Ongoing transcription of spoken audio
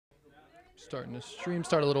Starting the stream.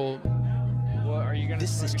 Start a little. What are you gonna?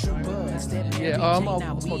 This is True Buzz. Yeah,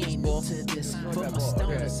 I'll smoke this bowl. I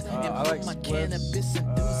like my spliffs. cannabis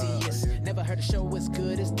enthusiast. Never heard a show as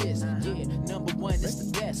good as this. Yeah, number one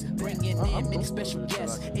is the best. Bringing in many special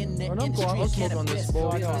guests in the industry. I'll smoke on this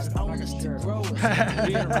bowl. Oh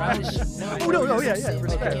no, yeah.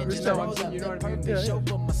 Respect. You know what I mean?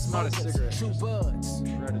 It's not a cigarette. True Buzz.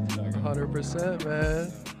 100%,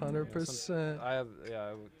 man. 100%. I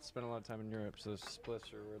spent a lot of time in Europe, so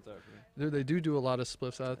spliffs are where it's at for me. Dude, they do a lot of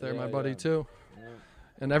spliffs out there, my buddy, Yeah. too. Yeah.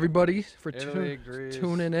 And everybody for Italy, Greece.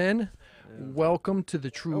 tuning in, Yeah. welcome to the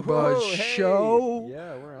True Buzz Show.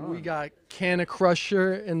 Yeah, we're on. We got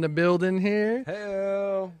KannaKrusher in the building here.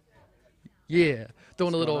 Hey-o. Yeah,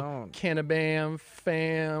 doing a What's little going on?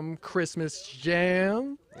 KANNAFAMBAM Christmas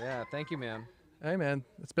jam. Yeah, thank you, man. Hey, man,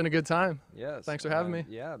 it's been a good time. Yes. Thanks for having me.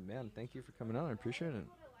 Yeah, man. Thank you for coming on. I appreciate it.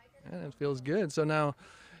 And it feels good. So now,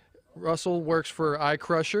 Russell works for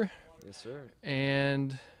KannaKrusher, Yes, sir.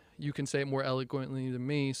 and you can say it more eloquently than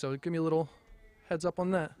me. So give me a little heads up on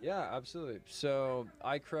that. Yeah, absolutely. So,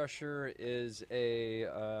 KannaKrusher is a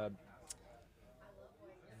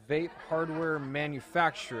vape hardware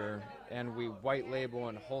manufacturer, and we white label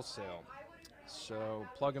and wholesale. So,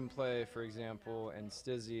 Plug and Play, for example, and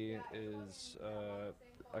Stizzy is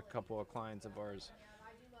a couple of clients of ours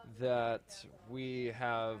that we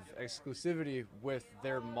have exclusivity with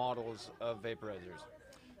their models of vaporizers.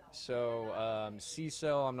 So,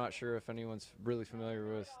 C-Cell, I'm not sure if anyone's really familiar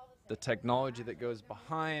with the technology that goes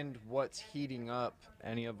behind what's heating up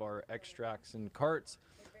any of our extracts and carts,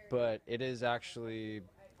 but it is actually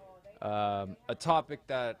a topic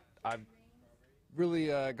that I've really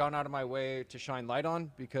gone out of my way to shine light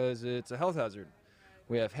on because it's a health hazard.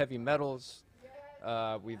 We have heavy metals.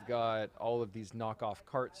 We've got all of these knockoff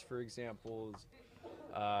carts, for example,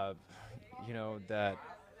 that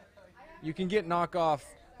you can get knockoff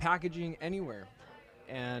packaging anywhere.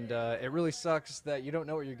 And it really sucks that you don't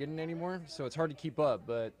know what you're getting anymore, so it's hard to keep up.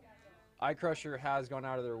 But KannaKrusher has gone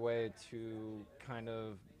out of their way to kind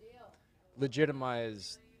of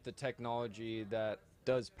legitimize the technology that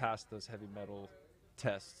does pass those heavy metal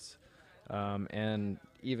tests. And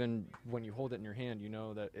even when you hold it in your hand, you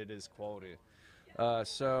know that it is quality.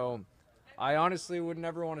 So I honestly would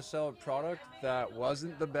never want to sell a product that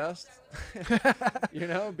wasn't the best, because You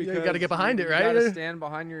got to get behind it, right? You got to stand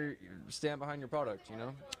behind your product,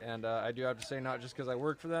 And I do have to say, not just because I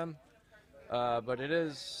work for them, but it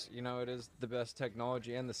is the best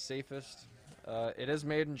technology and the safest. It is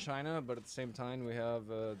made in China, but at the same time, we have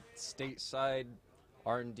a stateside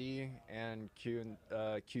R&D and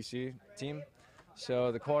QC team.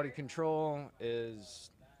 So the quality control is,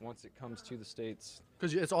 once it comes to the States,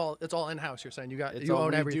 Because it's all in-house. You're saying you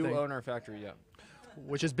own everything. We do own our factory, yeah.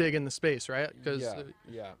 Which is big in the space, right?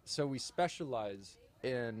 Yeah. So we specialize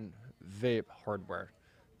in vape hardware.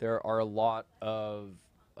 There are a lot of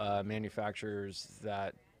manufacturers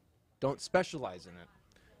that don't specialize in it.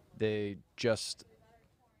 They just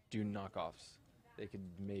do knockoffs. They could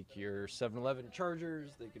make your 7-Eleven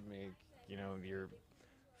chargers. They could make, your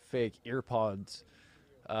fake earpods.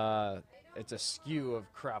 It's a skew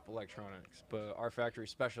of crap electronics, but our factory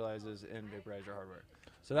specializes in vaporizer hardware.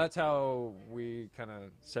 So that's how we kind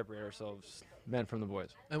of separate ourselves, men from the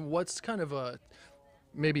boys. And what's kind of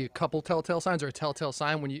maybe a couple telltale signs or a telltale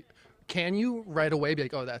sign when can you right away be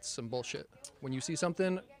like, oh, that's some bullshit? When you see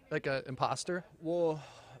something like an imposter? Well,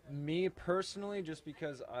 me personally, just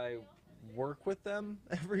because I work with them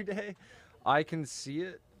every day, I can see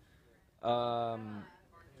it.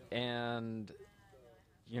 And,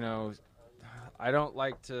 I don't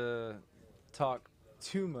like to talk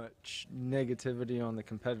too much negativity on the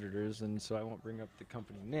competitors, and so I won't bring up the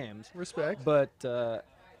company names. Respect. But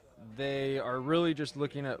they are really just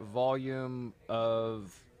looking at volume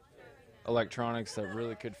of electronics that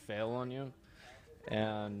really could fail on you.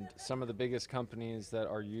 And some of the biggest companies that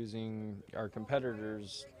are using our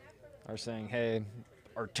competitors are saying, hey,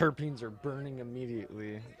 our terpenes are burning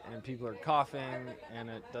immediately, and people are coughing, and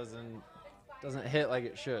it doesn't hit like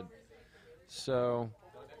it should. So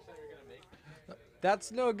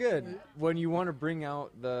that's no good when you want to bring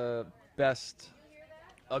out the best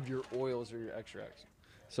of your oils or your extracts.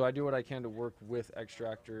 So I do what I can to work with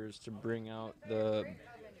extractors to bring out the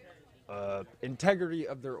integrity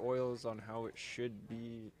of their oils on how it should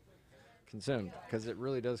be consumed, because it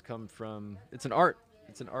really does come from, it's an art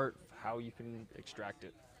how you can extract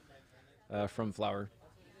it from flower.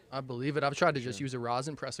 I believe it. I've tried to just use a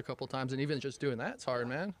rosin press a couple times, and even just doing that, it's hard,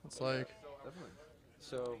 man. It's like... Definitely.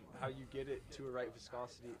 So how you get it to a right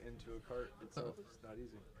viscosity into a cart itself is not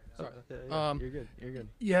easy. Sorry. You're good. You're good.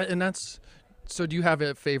 Yeah, and that's So do you have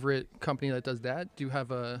a favorite company that does that? Do you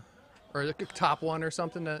have or like a top one or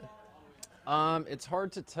something that? It's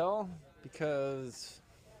hard to tell because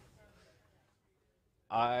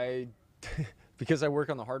I, because I work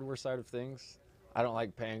on the hardware side of things, I don't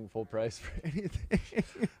like paying full price for anything.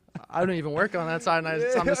 I don't even work on that side, and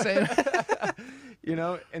I'm the same. You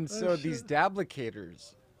know, and so shit. these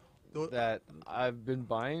dablicators that I've been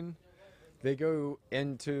buying, they go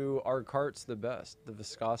into our carts the best. The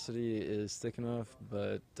viscosity is thick enough,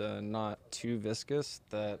 but not too viscous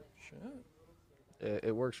that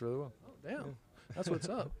it works really well. Damn, that's what's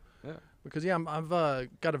up. Yeah. Because yeah, I've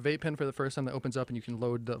got a vape pen for the first time that opens up and you can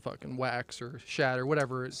load the fucking wax or shat or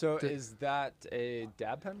whatever. So is that a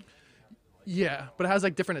dab pen? Yeah, but it has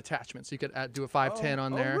like different attachments. You could do a 510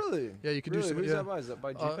 on there. Oh, really? Yeah, you could Really? do some. Who's Yeah. that by? Is that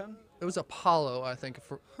by G-Pen? It was Apollo, I think.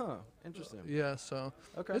 Huh. Interesting. Yeah, so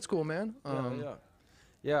Okay. it's cool, man. Yeah.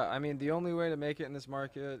 Yeah, I mean, the only way to make it in this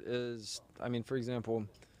market is, I mean, for example,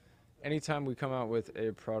 anytime we come out with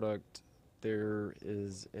a product, there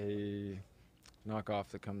is a knockoff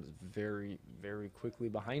that comes very, very quickly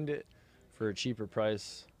behind it for a cheaper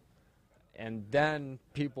price. And then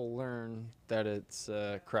people learn that it's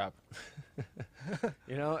crap,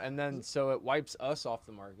 you know, and then so it wipes us off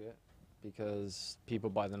the market because people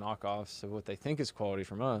buy the knockoffs of what they think is quality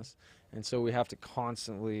from us. And so we have to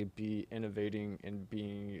constantly be innovating and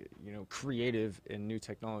being, you know, creative in new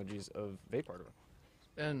technologies of vape hardware.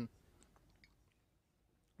 And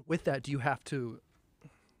with that, do you have to,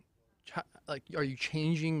 like, are you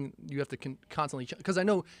changing? You have to constantly, because I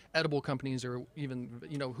know edible companies or even,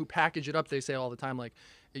 you know, who package it up, they say all the time, like,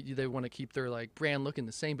 they want to keep their, like, brand looking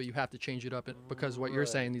the same, but you have to change it up because what you're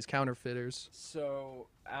saying, these counterfeiters. So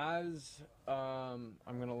as, I'm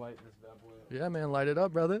going to light this bad boy up. Yeah, man, light it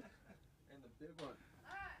up, brother. And the big one.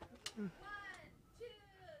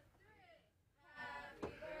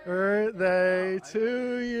 Birthday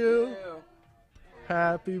to you.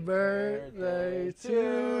 Happy birthday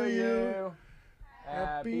to you.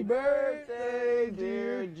 Happy birthday,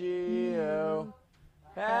 dear Gio.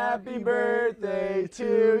 Happy birthday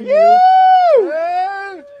to you.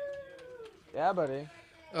 Yeah, buddy.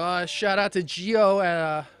 Shout out to Gio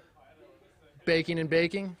at Baking and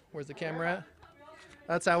Baking. Where's the camera at?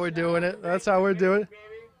 That's how we're doing it. That's how we're doing it.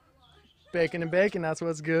 Baking and Baking, that's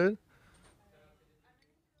what's good.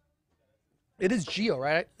 It is Gio,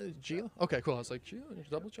 right? Gio? Okay, cool. I was like, Gio,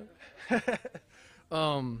 just double check.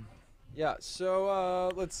 Yeah,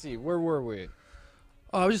 so let's see. Where were we?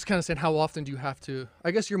 I was just kind of saying, how often do you have to?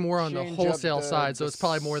 I guess you're more on the Change up wholesale side, so it's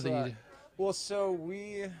probably more the. side. Well, so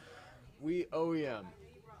we OEM.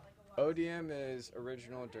 ODM is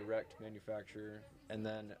original direct manufacturer, and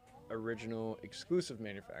then original exclusive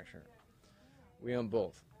manufacturer. We own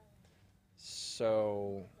both.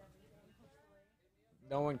 So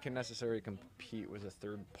no one can necessarily compete with a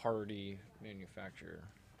third-party manufacturer.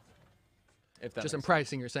 If that Just in makes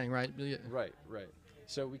pricing, you're saying, right? Yeah. sense. Right.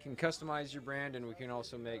 So we can customize your brand, and we can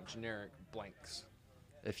also make generic blanks.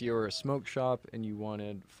 If you were a smoke shop and you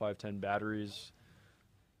wanted 510 batteries,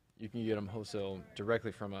 you can get them wholesale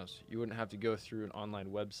directly from us. You wouldn't have to go through an online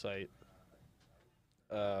website,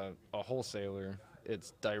 a wholesaler.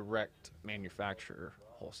 It's direct manufacturer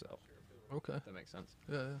wholesale. Okay. If that makes sense.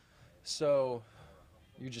 Yeah. So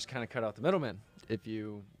you just kind of cut out the middleman if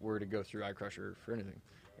you were to go through KannaKrusher for anything.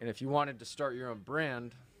 And if you wanted to start your own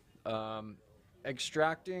brand,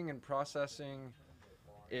 extracting and processing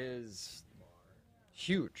is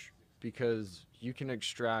huge because you can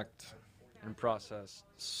extract and process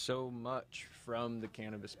so much from the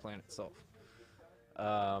cannabis plant itself.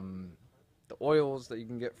 The oils that you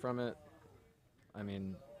can get from it, I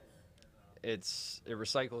mean, it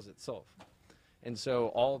recycles itself. And so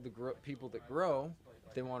all the people that grow,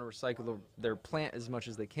 they want to recycle their plant as much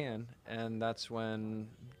as they can, and that's when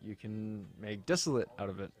you can make distillate out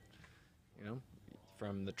of it, you know,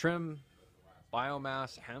 from the trim,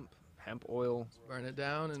 biomass, hemp oil. Burn it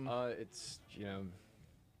down and. It's, you know,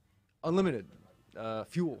 unlimited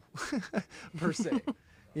fuel per se,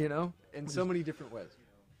 you know, in so many different ways.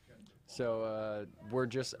 So we're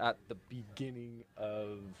just at the beginning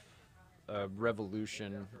of a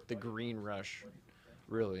revolution, the green rush,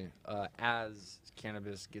 really, as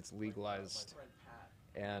cannabis gets legalized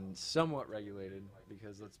and somewhat regulated,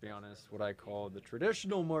 because let's be honest, what I call the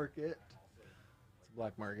traditional market, it's a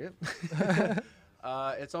black market,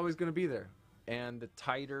 it's always going to be there. And the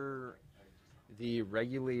tighter the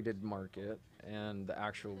regulated market and the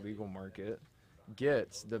actual legal market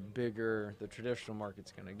gets, the bigger the traditional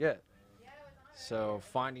market's going to get. So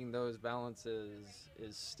finding those balances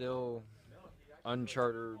is still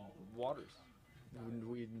uncharted waters.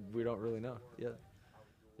 We don't really know yet.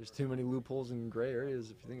 there's too many loopholes and gray areas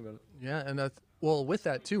if you think about it. Yeah, and that's well with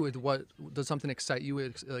that too. With what does something excite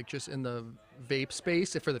you? Like just in the vape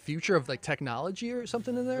space for the future of like technology or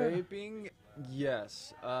something in there? Vaping,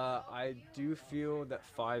 yes. I do feel that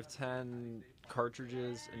 510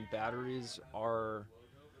 cartridges and batteries are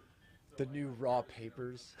the new raw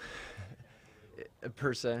papers,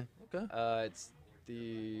 per se. Okay. It's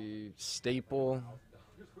the staple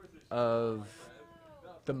of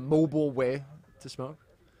the mobile way to smoke.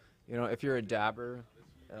 You know, if you're a dabber,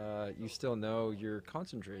 you still know your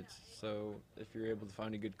concentrates. So if you're able to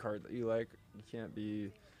find a good cart that you like, you can't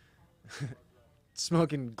be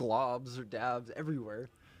smoking globs or dabs everywhere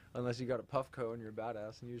unless you got a Puffco and you're a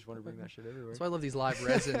badass and you just want to bring that shit everywhere. That's why I love these live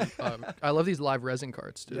resin. I love these live resin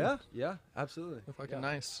carts, dude. Yeah, absolutely. They're fucking Yeah.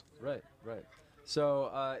 nice. Right.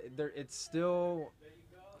 So it's still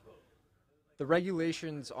the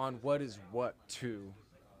regulations on what is what too.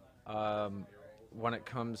 When it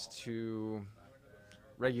comes to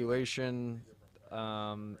regulation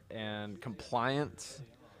and compliance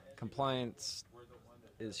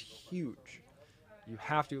is huge. You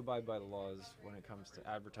have to abide by the laws when it comes to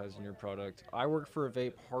advertising your product. I work for a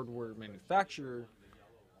vape hardware manufacturer.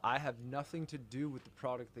 I have nothing to do with the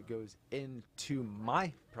product that goes into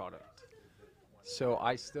my product. So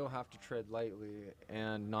I still have to tread lightly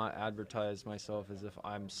and not advertise myself as if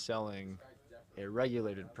I'm selling a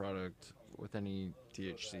regulated product with any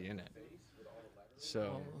THC in it.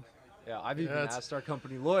 So, yeah, I've even asked our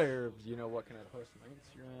company lawyer, you know, what can I post on my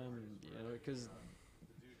Instagram, you know, because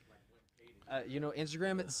you know,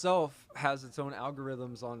 Instagram itself has its own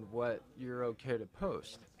algorithms on what you're okay to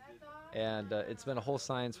post. And it's been a whole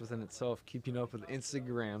science within itself, keeping up with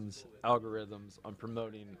Instagram's algorithms on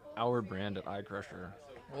promoting our brand at KannaKrusher.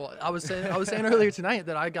 Well, I was saying earlier tonight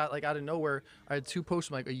that I got like out of nowhere. I had 2 posts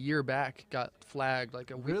from like a year back got flagged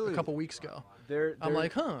like a couple weeks ago. I'm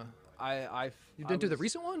like, huh? You didn't do the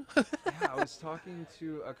recent one? Yeah, I was talking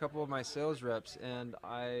to a couple of my sales reps, and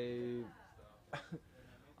I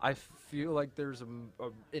feel like there's an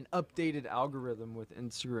updated algorithm with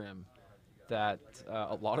Instagram that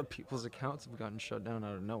a lot of people's accounts have gotten shut down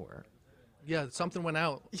out of nowhere. Yeah, something went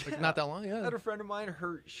out like not that long. Yeah. I had a friend of mine.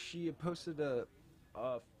 She had posted a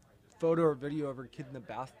photo or video of her kid in the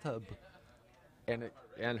bathtub, and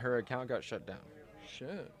her account got shut down.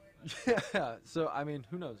 Shit. Yeah. So I mean,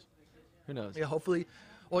 who knows? Who knows? Yeah, hopefully.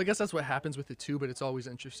 Well, I guess that's what happens with it too. But it's always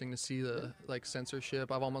interesting to see the like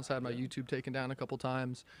censorship. I've almost had my YouTube taken down a couple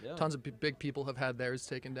times. Yeah. Tons of big people have had theirs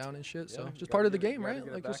taken down and shit. So Yeah, just part of the game, you gotta right?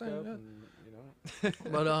 get Like it you're back saying. up Yeah. and,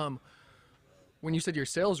 you know. But when you said your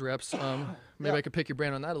sales reps, maybe Yeah. I could pick your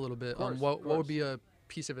brain on that a little bit. Of What course. would be a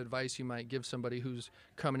piece of advice you might give somebody who's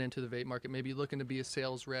coming into the vape market, maybe looking to be a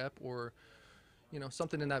sales rep, or you know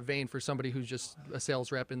something in that vein for somebody who's just a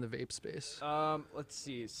sales rep in the vape space? Let's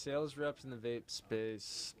see. Sales reps in the vape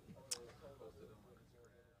space.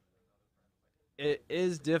 It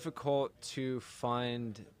is difficult to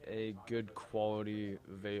find a good quality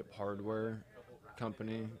vape hardware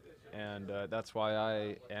company, and that's why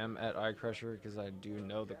I am at KannaKrusher, because I do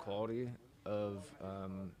know the quality of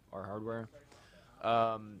our hardware.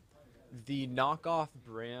 The knockoff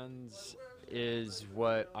brands is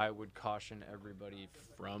what I would caution everybody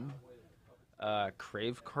from.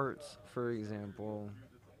 Crave Carts, for example,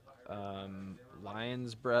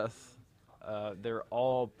 Lion's Breath. They're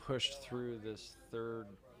all pushed through this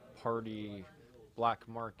third-party black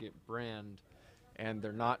market brand, and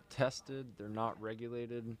they're not tested, they're not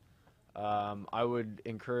regulated. I would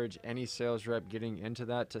encourage any sales rep getting into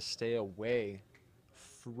that to stay away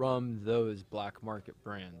from those black market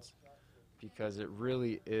brands, because it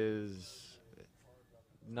really is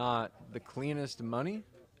not the cleanest money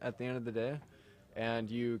at the end of the day. And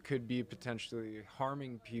you could be potentially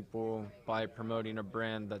harming people by promoting a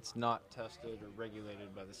brand that's not tested or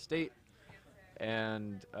regulated by the state.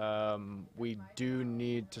 And we do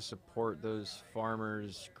need to support those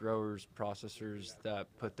farmers, growers, processors that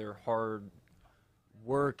put their hard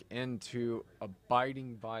work into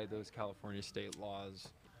abiding by those California state laws,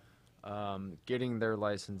 getting their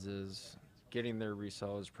licenses, getting their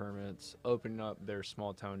resellers permits, opening up their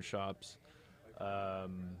small town shops.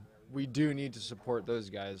 We do need to support those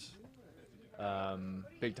guys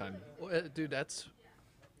big time. Well, dude, that's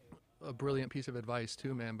a brilliant piece of advice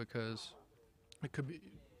too, man, because it could be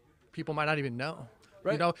people might not even know.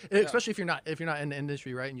 Right. You know, especially if you're not in the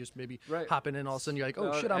industry, right? And you just maybe hopping in, all of a sudden you're like,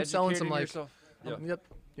 oh shit, I'm selling some like. Yourself. Yeah. Yep.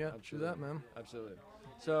 Yeah. Absolutely. Do that, man. Absolutely.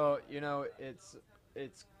 So you know,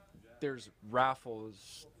 there's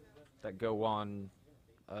raffles that go on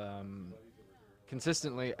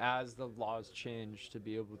consistently as the laws change to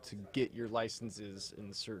be able to get your licenses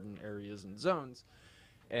in certain areas and zones.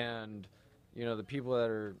 And you know, the people that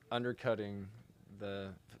are undercutting the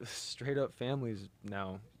straight up families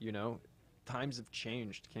now, you know, times have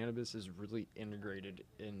changed. Cannabis is really integrated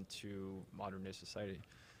into modern day society,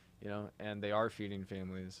 you know, and they are feeding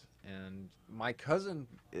families. And my cousin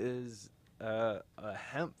is a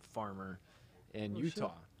hemp farmer in Utah.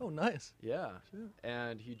 Shit. Oh, nice. Yeah. Shit.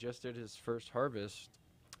 And he just did his first harvest.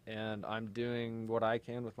 And I'm doing what I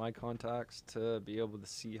can with my contacts to be able to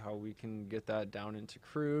see how we can get that down into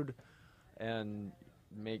crude and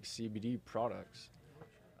make CBD products.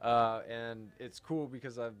 And it's cool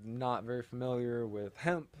because I'm not very familiar with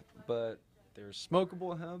hemp, but there's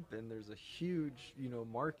smokable hemp, and there's a huge, you know,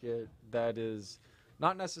 market that is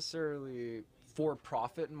not necessarily for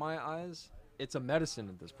profit in my eyes. It's a medicine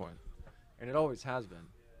at this point, and it always has been.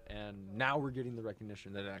 And now we're getting the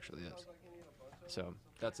recognition that it actually is. So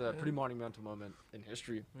that's a pretty monumental moment in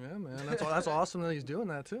history. Yeah, man. That's awesome that he's doing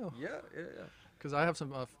that too. Yeah. Because I have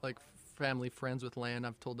some like family friends with land.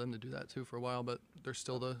 I've told them to do that too for a while, but there's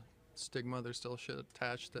still the stigma. There's still shit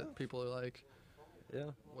attached that people are like.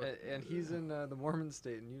 Yeah. And he's in the Mormon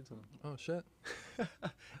state in Utah. Oh shit.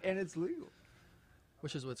 And it's legal.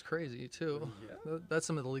 Which is what's crazy too. Yeah. That's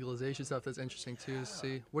some of the legalization stuff that's interesting too to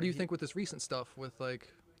see. What do you think with this recent stuff with like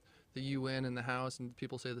the UN and the House, and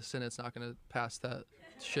people say the Senate's not going to pass that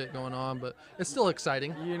shit going on, but it's still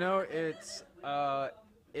exciting. You know, it's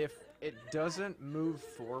if it doesn't move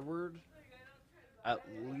forward, at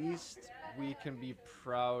least we can be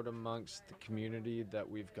proud amongst the community that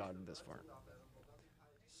we've gotten this far.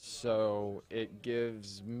 So it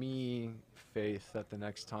gives me faith that the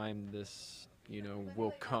next time this, you know,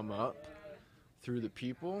 will come up through the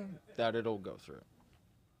people, that it'll go through.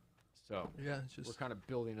 So Yeah, it's just we're kind of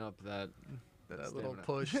building up that little stamina.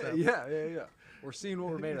 push. Yeah. We're seeing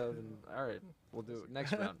what we're made of, and all right, we'll do it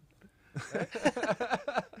next round.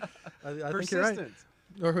 I think you're right.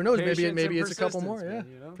 Or who knows? Maybe it's a couple more. Man, yeah,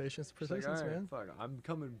 you know? Patience, It's like, persistence, all right, man. fuck, I'm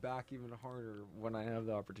coming back even harder when I have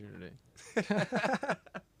the opportunity.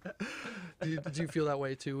 Do you feel that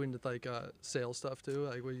way too into like sales stuff too?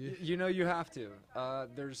 Like, what you? You know, you have to.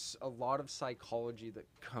 There's a lot of psychology that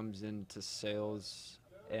comes into sales,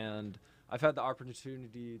 and I've had the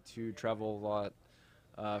opportunity to travel a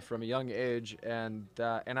lot from a young age, and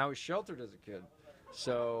I was sheltered as a kid,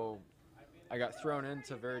 so I got thrown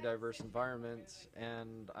into very diverse environments,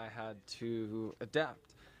 and I had to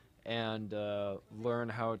adapt and learn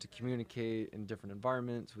how to communicate in different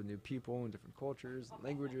environments with new people and different cultures and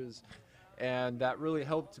languages. And that really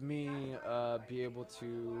helped me be able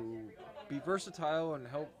to be versatile and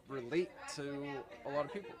help relate to a lot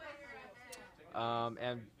of people.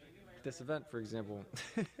 And this event, for example.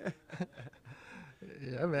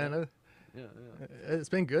 Yeah, man. Yeah. It's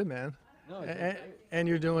been good, man. No, And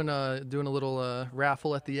you're doing a little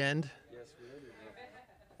raffle at the end. yes,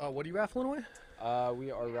 we are. What are you raffling away?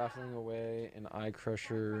 We are raffling away an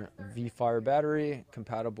KannaKrusher V-Fire battery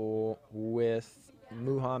compatible with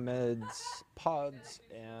Muhammad's pods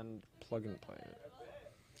and plug and play.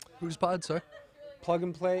 Whose pod, sir? Plug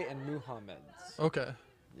and play and Muhammad's. Okay.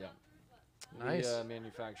 Yeah. Nice. We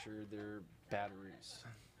manufacture their batteries.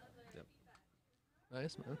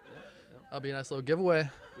 Nice, man. That'll be a nice little giveaway.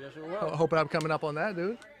 Yes, it will. Hoping I'm coming up on that,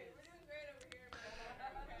 dude.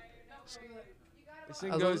 This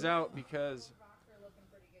thing goes out because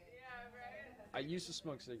I used to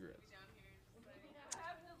smoke cigarettes.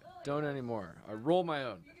 Don't anymore. I roll my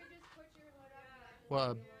own.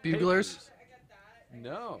 Well, buglers. Papers.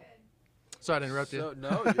 No. Sorry to interrupt you.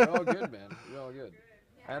 No, you're all good, man. You're all good.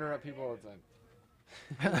 I interrupt people all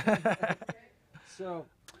the time. So,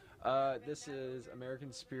 this is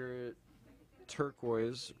American Spirit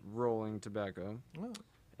turquoise rolling tobacco, Oh.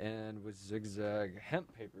 and with zigzag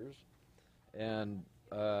hemp papers, and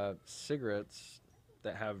cigarettes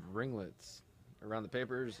that have ringlets around the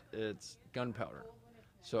papers. It's gunpowder,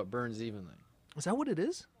 so it burns evenly. Is that what it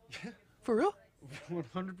is? Yeah. For real?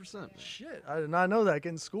 100%. Shit, I did not know that.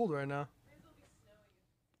 Getting schooled right now.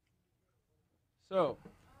 So,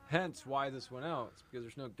 hence why this went out. It's because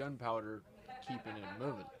there's no gunpowder keeping it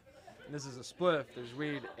moving. And this is a spliff. There's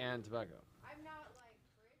weed and tobacco.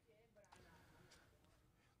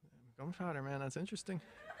 Gunpowder, man. That's interesting.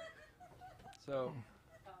 So,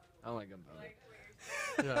 I don't like gunpowder.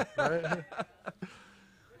 Yeah, right?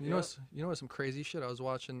 You know what's some crazy shit I was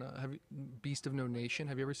watching? Beast of No Nation.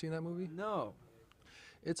 Have you ever seen that movie? No.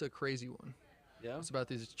 It's a crazy one. Yeah? It's about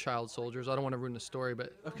these child soldiers. I don't want to ruin the story,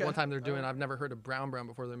 but Okay. one time they're doing. I've never heard of brown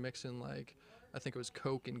before. They're mixing like, I think it was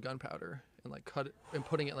coke and gunpowder, and like cut it and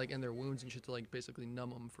putting it like in their wounds and shit to like basically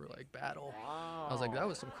numb them for like battle. Wow. I was like, that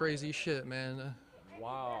was some crazy shit, man.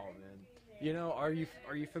 Wow, man. You know, are you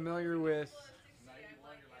familiar with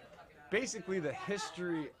basically the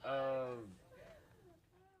history of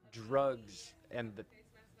drugs and the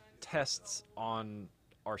tests on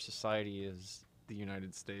our society is the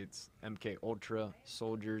United States. MK Ultra,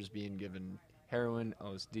 soldiers being given heroin,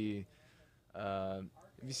 LSD. Have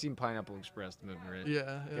you seen Pineapple Express, the movie, right?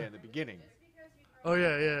 Yeah. Okay, in the beginning, Oh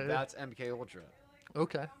yeah. that's MK Ultra.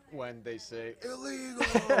 Okay. When they say illegal,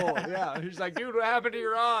 yeah, he's like, dude, what happened to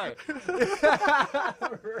your eye?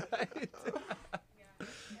 Right.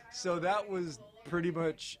 So that was pretty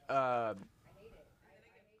much MK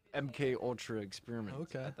Ultra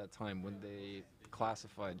experiment at that time when they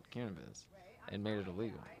classified cannabis and made it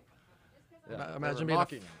illegal. Yeah, Imagine being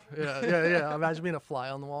yeah. Imagine being a fly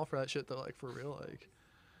on the wall for that shit though, like for real, like.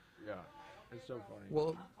 Yeah, it's so funny.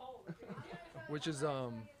 Well, which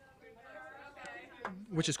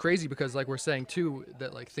is crazy because like we're saying too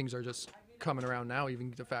that like things are just coming around now,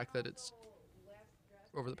 even the fact that it's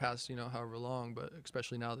over the past however long, but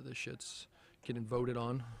especially now that this shit's getting voted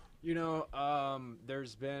on.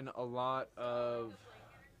 There's been a lot of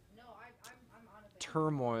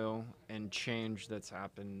turmoil and change that's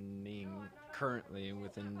happening currently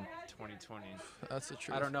within 2020. That's the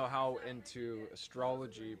truth. I don't know how into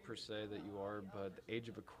astrology per se that you are, but the age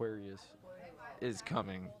of Aquarius is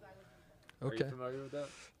coming. Okay. Are you familiar with that?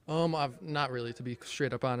 I've not really, to be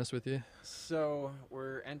straight up honest with you. So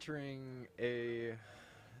we're entering a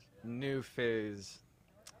new phase.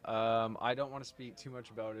 I don't want to speak too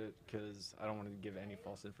much about it because I don't want to give any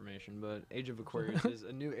false information, but Age of Aquarius is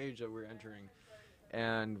a new age that we're entering,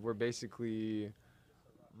 and we're basically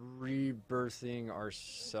rebirthing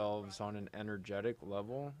ourselves on an energetic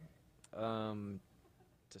level, to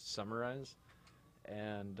summarize,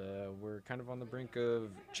 and we're kind of on the brink of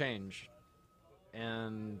change,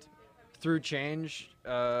 and through change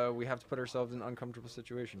we have to put ourselves in uncomfortable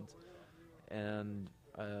situations, and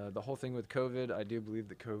the whole thing with COVID, I do believe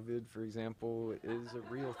that COVID, for example, is a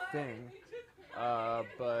real thing,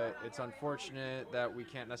 but it's unfortunate that we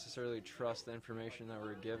can't necessarily trust the information that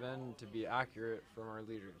we're given to be accurate from our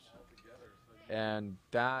leaders. And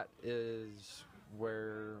that is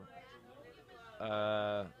where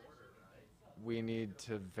we need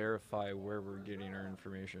to verify where we're getting our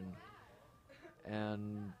information.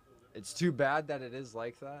 And it's too bad that it is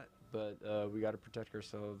like that, but we got to protect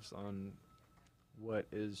ourselves on what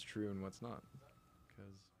is true and what's not,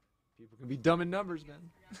 because people can be dumb in numbers,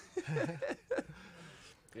 man.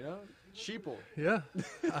 Sheeple. Yeah.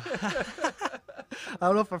 I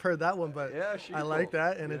don't know if I've heard that one, but Yeah, sheeple. I like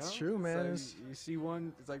that, and it's true, man. It's like you see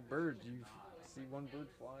one, it's like birds. You see one bird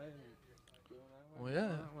fly and go that way. Well, yeah.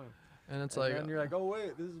 That way. And it's And like, then you're like, oh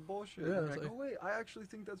wait, this is bullshit. Yeah, and it's you're like, like- oh wait, I actually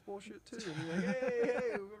think that's bullshit too. And you're like,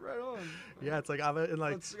 hey, right on. yeah, it's like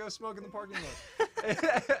Let's go smoke in the parking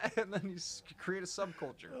lot. And then you create a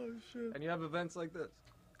subculture. oh shit. And you have events like this.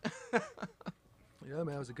 Yeah,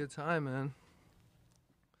 man, it was a good time, man.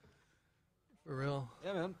 For real.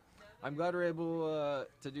 Yeah, man. I'm glad we're able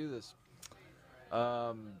to do this.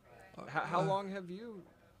 How long have you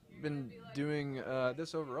been doing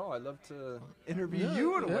this overall? I'd love to interview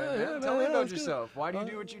you in a way, man. Tell me about yourself. Why do you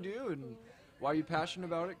do what you do, and why are you passionate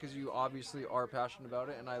about it? Because you obviously are passionate about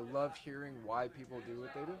it, and I love hearing why people do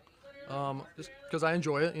what they do. Just because I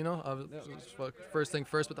enjoy it, First thing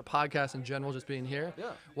first, with the podcast in general, just being here.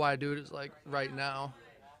 Yeah. Why I do it is like right now,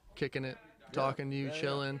 kicking it, talking to you,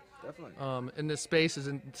 chilling. Definitely. And this space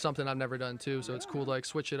isn't something I've never done too, so it's cool to like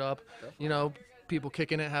switch it up. Definitely. People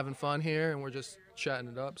kicking it, having fun here, and we're just chatting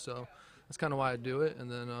it up. So that's kind of why I do it.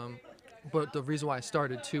 And then, but the reason why I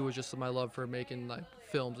started too was just my love for making like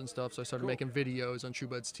films and stuff. So I started making videos on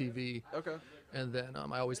TrueBuds TV. Okay. And then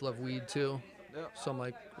I always love weed too. Yeah. So I'm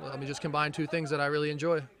like, let me just combine two things that I really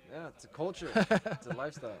enjoy. Yeah, it's a culture. It's a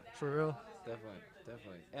lifestyle. For real.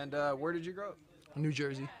 Definitely. And where did you grow up? New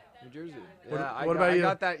Jersey. New Jersey. What- Yeah, what about I you?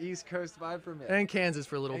 got that East Coast vibe from it. And Kansas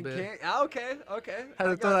for a little And bit. Okay. Had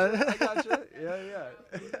to I throw that- gotcha. Yeah.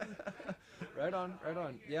 Right on.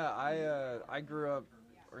 Yeah, I grew up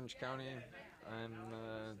Orange County. I'm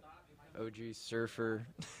OG surfer.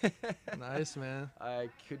 Nice, man. I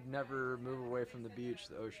could never move away from the beach,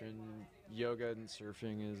 the ocean. Yoga and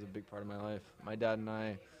surfing is a big part of my life. My dad and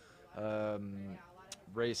I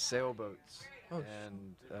race sailboats,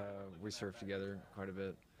 and we surf together quite a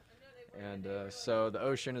bit. And so the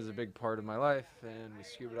ocean is a big part of my life, and we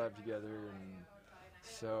scuba dive together. And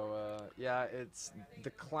so, yeah, it's the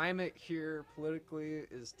climate here politically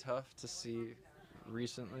is tough to see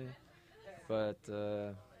recently, but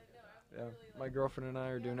yeah, my girlfriend and I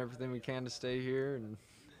are doing everything we can to stay here, and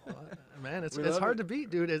Man, it's We it's love hard it. to beat,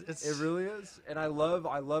 dude. It's it really is. And I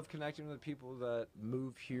love connecting with people that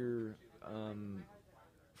move here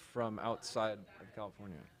from outside of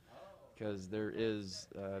California. because there is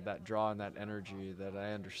that draw and that energy that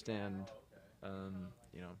I understand,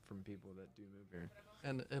 from people that do move here.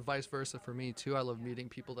 And vice versa for me too. I love meeting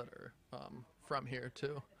people that are from here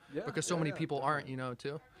too, Yeah, because so many people aren't,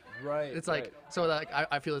 too. Right. It's like so like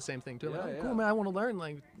I feel the same thing too. Yeah, Like, oh, yeah. cool, man. I want to learn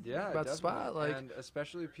like about the definitely. spot. Like, And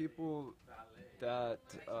especially people that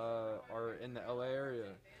are in the LA area.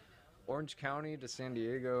 Orange County to San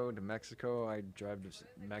Diego to Mexico. I drive to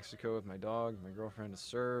Mexico with my dog, my girlfriend, to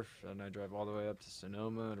surf, and I drive all the way up to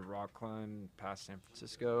Sonoma to rock climb past San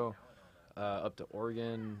Francisco, up to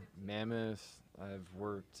Oregon, Mammoth. I've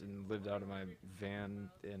worked and lived out of my van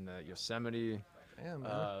in Yosemite. damn,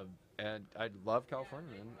 man. And I love California,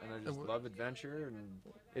 man, and I just love adventure, and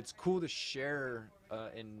it's cool to share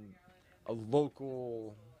in a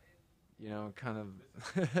local, kind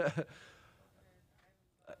of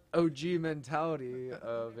OG mentality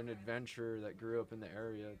of an adventure that grew up in the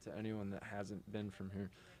area to anyone that hasn't been from here,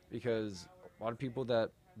 because a lot of people that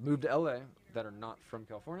move to LA that are not from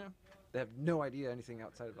California, they have no idea anything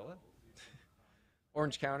outside of LA.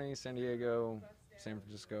 Orange County, San Diego, San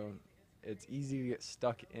Francisco, it's easy to get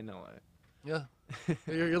stuck in LA. Yeah,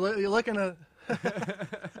 you're looking at.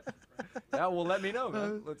 Yeah, well, let me know,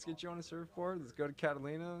 man. Let's get you on a surfboard. Let's go to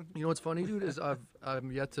Catalina. You know what's funny, dude, is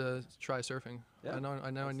I'm yet to try surfing. Yeah, I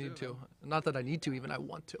know I need do, to. Not that I need to, even I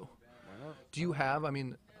want to. Why not? Do you have? I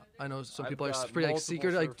mean, I know some I've people are got pretty like multiple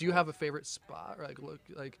secret. Like, do you surfboards. have a favorite spot? Or,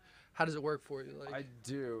 like, how does it work for you? Like, I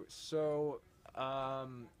do. So,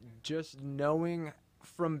 just knowing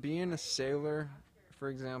from being a sailor, for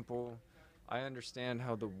example, I understand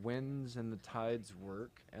how the winds and the tides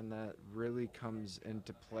work, and that really comes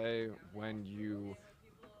into play when you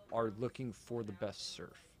are looking for the best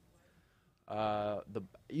surf.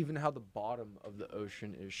 Even how the bottom of the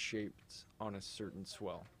ocean is shaped on a certain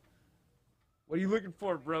swell. What are you looking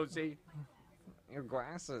for, Rosie? Your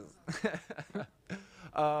glasses.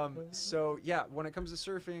 So yeah, when it comes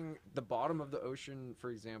to surfing, the bottom of the ocean,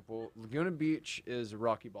 for example, Laguna Beach is a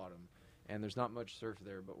rocky bottom, and there's not much surf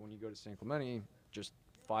there. But when you go to San Clemente, just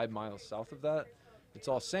 5 miles south of that, it's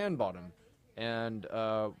all sand bottom. And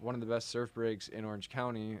one of the best surf breaks in Orange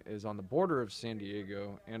County is on the border of San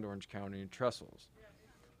Diego and Orange County, Trestles.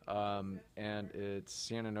 And it's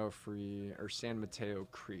San Onofre or San Mateo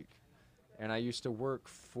Creek. And I used to work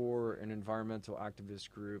for an environmental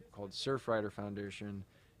activist group called Surfrider Foundation,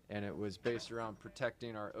 and it was based around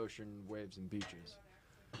protecting our ocean, waves, and beaches.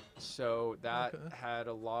 So that had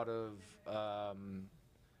a lot of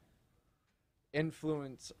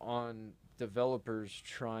influence on developers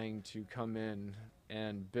trying to come in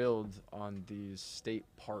and build on these state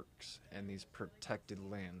parks and these protected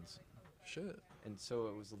lands. shit. And so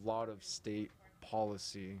it was a lot of state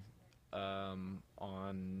policy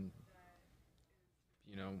on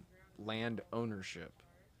land ownership,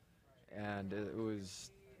 and it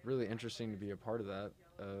was really interesting to be a part of that,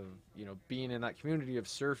 of being in that community of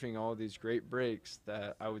surfing all these great breaks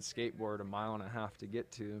that I would skateboard 1.5 miles to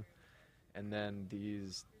get to. And then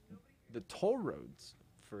the toll roads,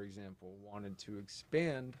 for example, wanted to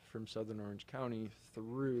expand from southern Orange County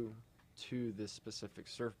through to this specific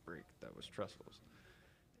surf break that was Trestles.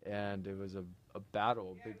 And it was a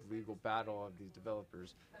battle, a big legal battle of these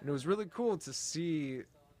developers. And it was really cool to see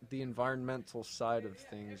the environmental side of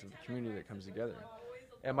things, of the community that comes together.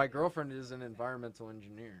 And my girlfriend is an environmental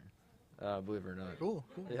engineer, believe it or not. Cool.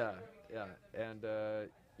 Yeah. And,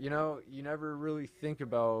 you never really think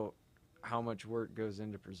about how much work goes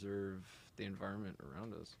into preserve the environment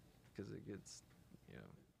around us, because it gets,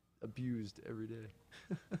 abused every day.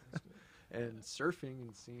 And surfing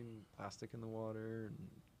and seeing plastic in the water and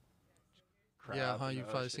crap. Yeah, in you've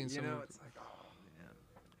the probably ocean, seen some. it's like, oh man.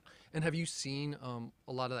 And have you seen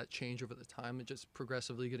a lot of that change over the time? It just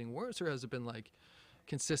progressively getting worse, or has it been like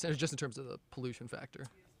consistent, or just in terms of the pollution factor?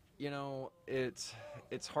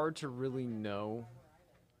 It's hard to really know,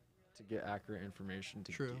 to get accurate information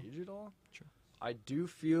to True. gauge it all. True. I do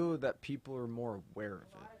feel that people are more aware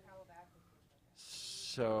of it,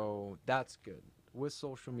 so that's good. With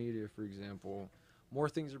social media, for example, more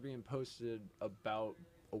things are being posted about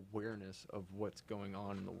awareness of what's going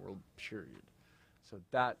on in the world, period. So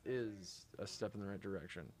that is a step in the right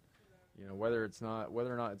direction. Whether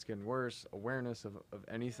or not it's getting worse, awareness of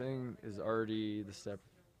anything is already the step,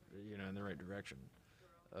 in the right direction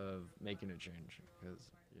of making a change. Because,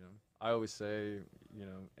 I always say,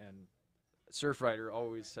 and Surfrider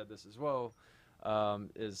always said this as well,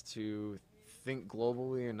 is to think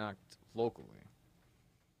globally and act locally.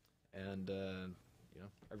 And,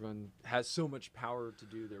 everyone has so much power to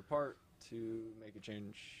do their part to make a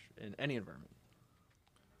change in any environment.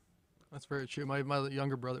 That's very true. My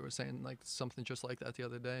younger brother was saying like something just like that the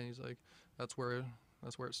other day. And he's like, that's where it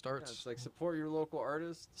Yeah, starts. it's like support your local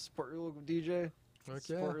artist, support your local DJ, Heck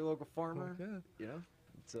support yeah. your local farmer. Heck yeah. You know,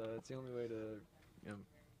 it's the only way to,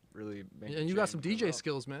 really make. And you got some DJ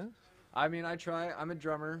skills, man. I mean, I try. I'm a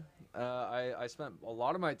drummer. I spent a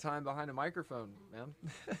lot of my time behind a microphone, man.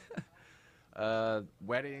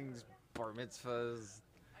 Weddings, bar mitzvahs.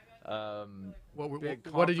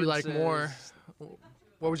 What did you like more?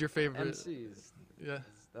 What was your favorite? MCs. Yeah.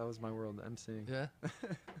 That was my world, MCing. Yeah.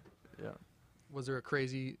 Yeah. Was there a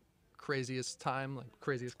craziest time, like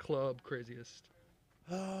craziest club, craziest?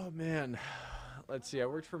 Oh man, let's see. I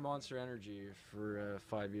worked for Monster Energy for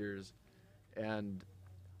 5 years, and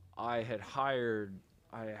I had hired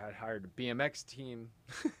a BMX team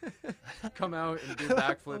come out and do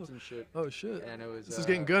backflips and shit. Oh shit! And it was This is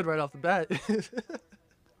getting good right off the bat.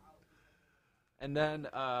 And then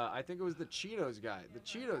I think it was the Cheetos guy.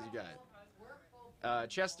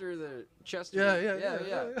 Chester.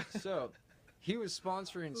 Yeah. So he was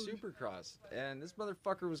sponsoring Supercross, and this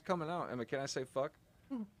motherfucker was coming out. Emma, can I say fuck?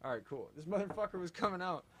 All right, cool. This motherfucker was coming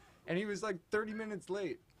out, and he was like 30 minutes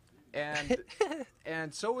late, and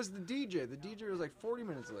so was the DJ. The DJ was like 40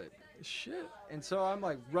 minutes late. Shit. And so I'm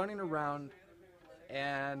like running around,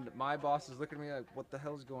 and my boss is looking at me like, "What the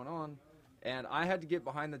hell's going on?" And I had to get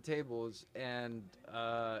behind the tables and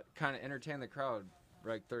kind of entertain the crowd for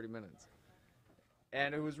like 30 minutes.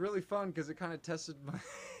 And it was really fun because it kind of tested my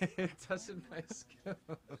skills.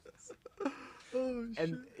 Oh shit.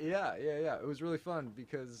 And yeah. It was really fun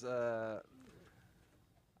because I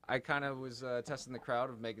kind of was testing the crowd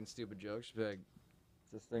of making stupid jokes. Just be like,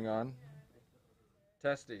 is this thing on?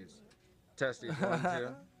 Testes, 1,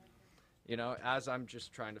 2. You know, as I'm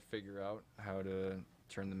just trying to figure out how to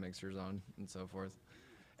turn the mixers on and so forth.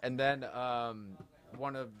 And then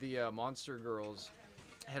one of the Monster girls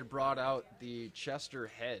had brought out the Chester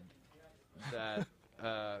head that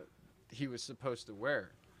he was supposed to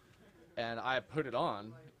wear. And I put it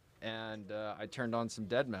on, and I turned on some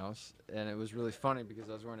Deadmau5, and it was really funny because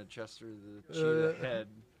I was wearing a Chester the Cheetah head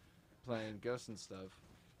playing Ghosts and stuff.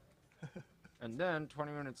 And then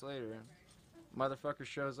 20 minutes later, motherfucker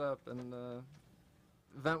shows up, and the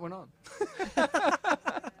event went on.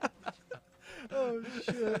 Oh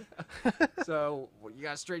shit. So you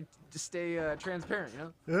gotta stay transparent, you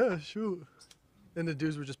know? Yeah, shoot. And the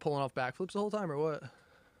dudes were just pulling off backflips the whole time, or what?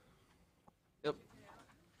 Yep.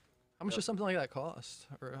 How much does something like that cost,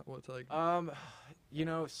 or what's like? You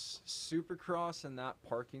know, Supercross in that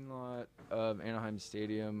parking lot of Anaheim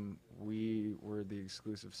Stadium, we were the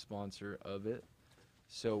exclusive sponsor of it,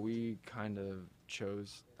 so we kind of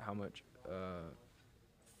chose how much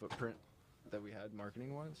footprint that we had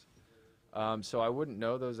marketing-wise. So I wouldn't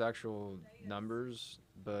know those actual numbers,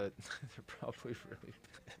 but they're probably really.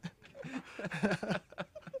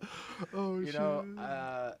 Oh you shit.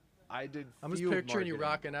 know, I did. I'm just field picturing you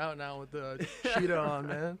marketing. rocking out now with the cheetah on,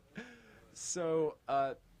 man. So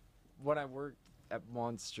when I worked at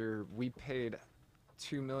Monster, we paid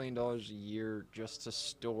 $2 million a year just to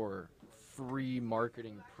store free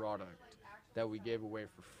marketing product that we gave away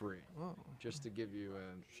for free, Oh, just to give you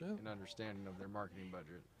shit. an understanding of their marketing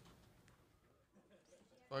budget.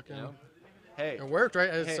 Fucking. You know? Hey, It worked,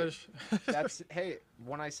 right? hey,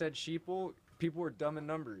 when I said sheeple, people were dumb in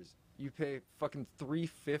numbers. You pay fucking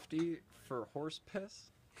 $3.50 for horse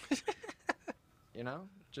piss, you know,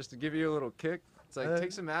 just to give you a little kick. It's like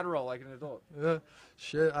take some Adderall like an adult. Yeah,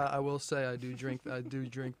 shit. I will say I do drink. I do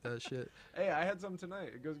drink that shit. Hey, I had some tonight.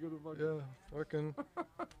 It goes good with fucking. Yeah, fucking.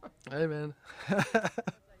 Hey, man.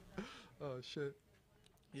 Oh shit.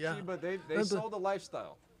 Yeah. See, but they But- sold a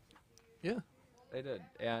lifestyle. Yeah. They did,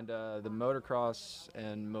 and the motocross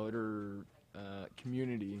and motor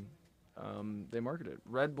community, they marketed.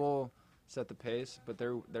 Red Bull set the pace, but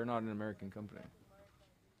they're not an American company.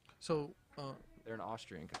 So, They're an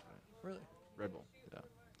Austrian company. really, Red Bull, yeah.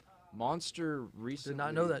 Monster recently. did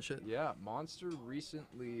not know that shit. Yeah, Monster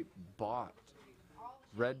recently bought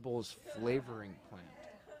Red Bull's flavoring plant,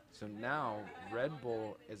 so now Red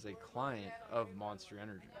Bull is a client of Monster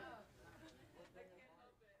Energy.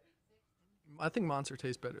 I think Monster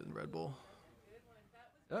tastes better than Red Bull.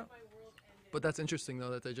 Yeah. But that's interesting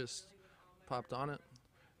though that they just popped on it.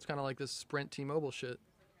 It's kind of like this Sprint T-Mobile shit.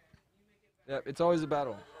 Yeah, it's always a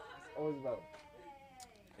battle. It's always a battle.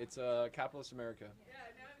 It's capitalist America,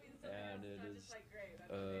 and it is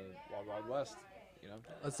Wild Wild West. You know.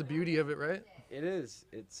 That's the beauty of it, right? It is.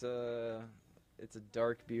 It's a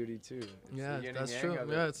dark beauty too. It's Yeah, the yin and that's yang true. of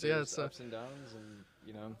it. Yeah, it's There's a- ups and downs, and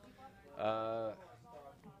you know,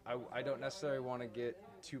 I don't necessarily want to get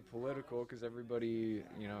too political because everybody,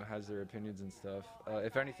 has their opinions and stuff.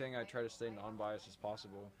 If anything, I try to stay non-biased as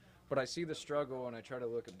possible. But I see the struggle and I try to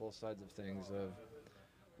look at both sides of things. Of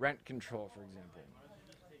rent control, for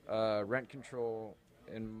example. Rent control,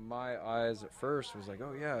 in my eyes at first, was like,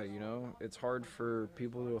 oh yeah, it's hard for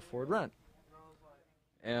people to afford rent.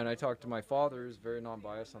 And I talked to my father, who's very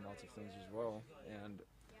non-biased on lots of things as well. And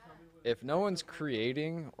if no one's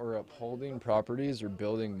creating or upholding properties or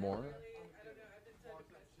building more,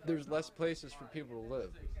 there's less places for people to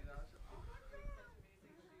live.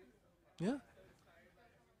 Yeah.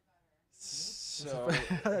 So,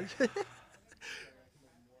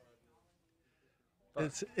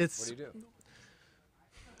 it's what do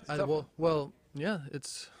you do? yeah,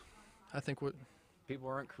 it's, I think what, People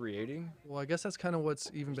aren't creating, well, I guess that's kind of what's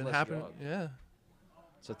even been less happening. jobs. Yeah.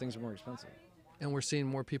 so things are more expensive. And we're seeing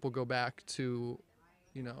more people go back to,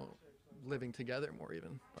 living together more,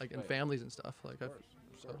 even like in Right. families and stuff. Like, Of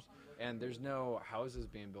course. And there's no houses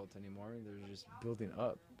being built anymore. They're just building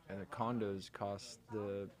up. And the condos cost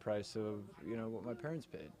the price of, what my parents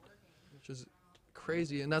paid. which is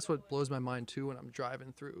crazy. And that's what blows my mind too when I'm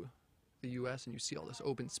driving through the U.S. and you see all this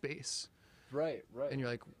open space, Right. and you're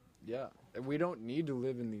like, Yeah. And we don't need to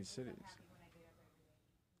live in these cities.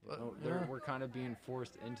 yeah. We're kind of being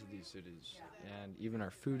forced into these cities. And even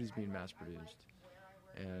our food is being mass produced.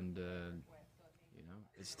 And,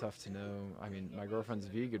 it's tough to know. I mean, my girlfriend's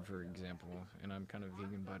vegan, for example, and I'm kind of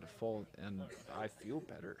vegan by default. And I feel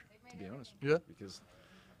better, to be honest. Yeah. Because,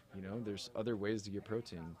 there's other ways to get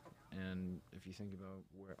protein. And if you think about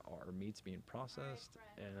where our meat's being processed,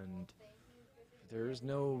 and there is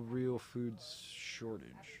no real food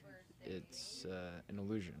shortage. It's an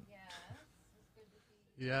illusion.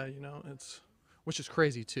 Yeah, it's, which is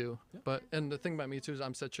crazy too. Yeah. But, and the thing about me too is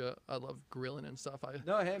I love grilling and stuff.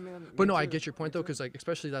 No, hey man. But no, I get your point though, because like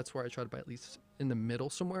especially that's where I try to buy at least in the middle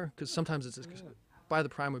somewhere, because sometimes it's just, buy the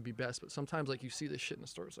prime would be best, but sometimes like you see this shit in the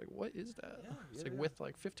store, it's like, what is that? It's like with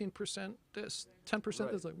like 15% this,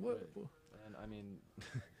 10% this, like what? Right. And I mean,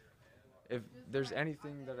 if there's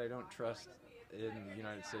anything that I don't trust in the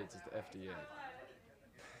United States, it's the FDA.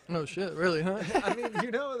 Oh shit, really, huh? I mean,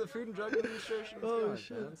 the Food and Drug Administration. Oh,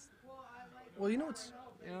 shit. Well, it's,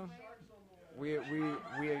 We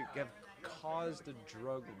have caused a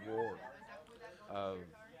drug war of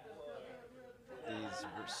these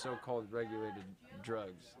so-called regulated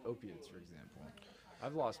drugs, opiates, for example.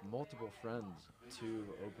 I've lost multiple friends to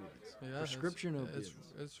opiates, yeah, prescription opiates.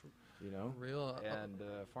 It's real. And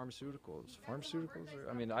pharmaceuticals. Pharmaceuticals are.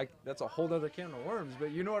 I mean, that's a whole other can of worms.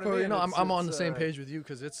 But you know what I Well, mean. I'm on the same page with you,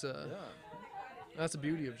 because it's Yeah. that's the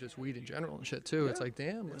beauty of just weed in general and shit too. It's like,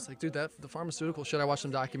 damn, it's like, dude, the pharmaceutical shit. I watched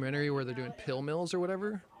some documentary where they're doing pill mills or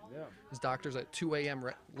whatever. Yeah. These doctors at 2 a.m.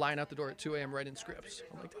 Line out the door at 2 a.m. writing scripts.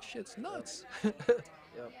 I'm like, that shit's nuts. Yep.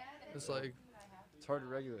 It's like, It's hard to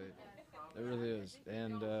regulate. It really is.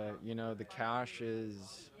 And the cash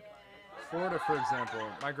is. Florida, for example.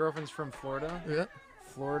 My girlfriend's from Florida. yeah.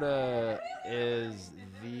 Florida is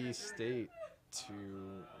the state to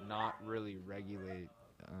not really regulate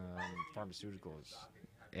pharmaceuticals,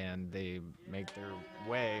 and they make their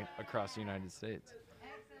way across the United States.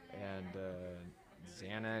 And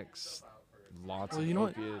Xanax, lots Well, of you know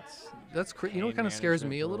what? opiates. That's crazy. You know what Pain kind of scares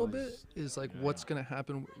me a management little bit pills. is like, Yeah. what's gonna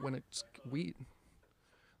happen when it's weed?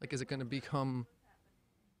 Like, is it gonna become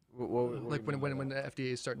like when the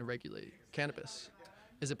FDA is starting to regulate cannabis?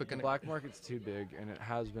 Is it the gonna black market's too big, and it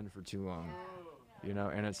has been for too long.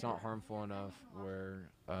 And it's not harmful enough where,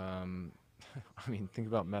 I mean, think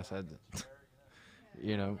about meth heads,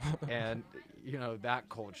 and, that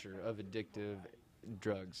culture of addictive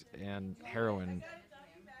drugs and heroin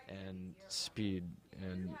and speed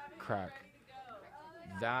and crack,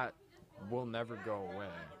 that will never go away.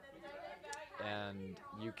 And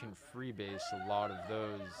you can freebase a lot of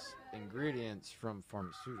those ingredients from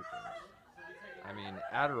pharmaceuticals. I mean,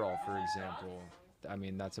 Adderall, for example,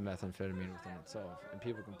 that's a methamphetamine within itself, and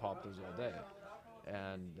people can pop those all day.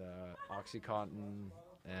 And Oxycontin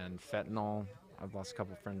and fentanyl. I've lost a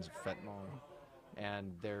couple friends of fentanyl,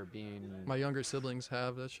 and they're being my younger siblings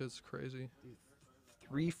have? That shit's crazy.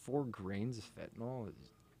 3-4 grains of fentanyl is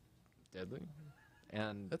deadly.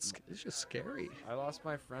 And It's just scary. I lost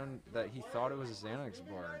my friend that he thought it was a Xanax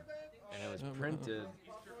bar, and it was printed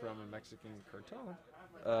from a Mexican cartel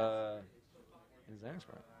in Xanax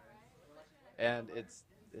bar. And it's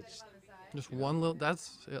Just one little.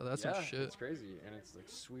 That's some shit. it's crazy, and it's like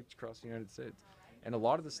sweeps across the United States, and a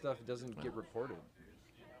lot of the stuff doesn't get reported.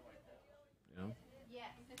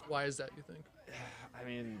 Why is that, you think? I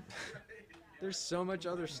mean, There's so much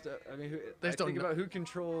other stuff. I mean, They I just don't think know. about who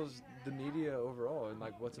controls the media overall and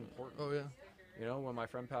like what's important. Oh yeah. You know, when my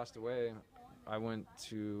friend passed away, I went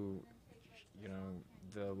to, you know,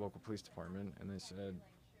 the local police department, and they said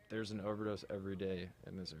there's an overdose every day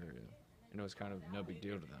in this area, and it was kind of no big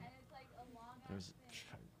deal to them.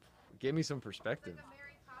 It gave me some perspective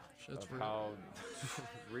Shit's of real. how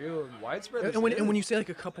real and widespread. And this when is. and when you say like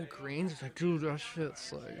a couple grains, it's like, dude, that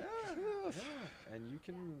shit's like. Yeah, and you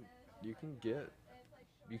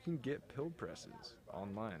can get pill presses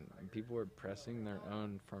online, and people are pressing their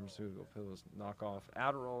own pharmaceutical pills, knockoff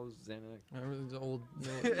Adderalls, Xanax. Remember the old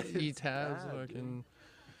It's E-tabs, bad, fucking.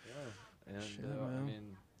 Yeah, and Shit, I man.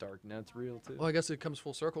 mean, darknet's real too. Well, I guess it comes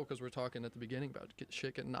full circle because we're talking at the beginning about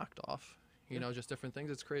shit getting knocked off. You know, just different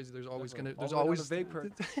things. It's crazy. There's always Definitely. there's All the way always. down to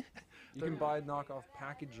vapor. You can buy knockoff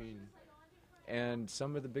packaging, and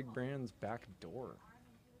some of the big brands backdoor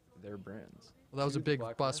their brands. Well, that was a to the big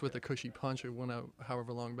black bust with the market. Cushy Punch. It went out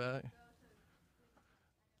however long back.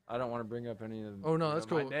 I don't want to bring up any of. Oh, no, you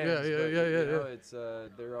that's know, my cool. Yeah, names, yeah, but, yeah, you yeah, know, yeah. It's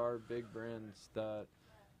there are big brands that.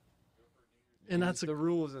 And use that's the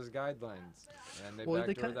rules as guidelines, and they Well, they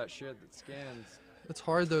backdoor kinda- that shit that scans. It's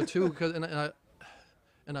hard though too, because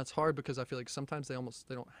and that's hard because I feel like sometimes they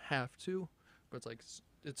don't have to, but it's like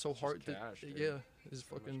it's so It's just hard cash, to dude. yeah, it's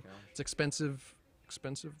So much fucking cash. it's expensive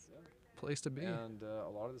place to be. And a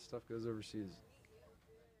lot of the stuff goes overseas.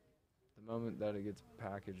 The moment that it gets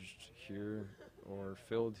packaged here or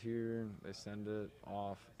filled here, they send it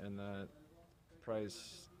off, and that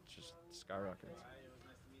price just skyrockets.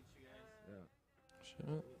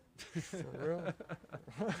 Shit. For real.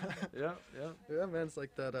 Yeah, yeah. Yeah, man, it's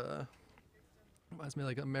like that. Reminds me of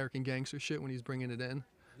like American Gangster shit when he's bringing it in.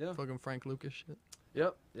 Yeah. Fucking Frank Lucas shit.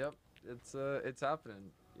 Yep, yep. It's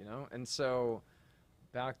happening, you know. And so,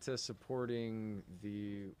 back to supporting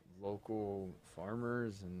the local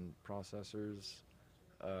farmers and processors.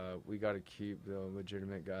 We got to keep the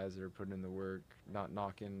legitimate guys that are putting in the work, not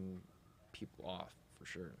knocking people off for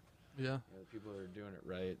sure. Yeah. You know, the people that are doing it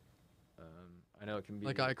right. I know it can be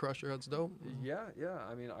Like KannaKrusher, that's dope. Yeah, yeah.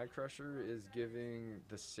 I mean, KannaKrusher is giving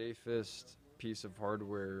the safest piece of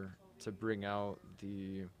hardware to bring out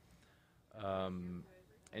the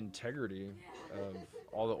integrity of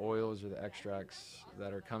all the oils or the extracts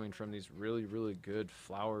that are coming from these really, really good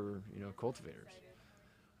flower, you know, cultivators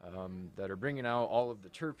that are bringing out all of the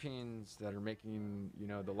terpenes, that are making, you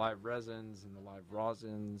know, the live resins and the live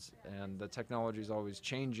rosins, and the technology is always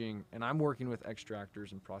changing. And I'm working with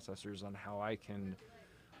extractors and processors on how I can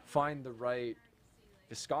find the right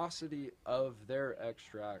viscosity of their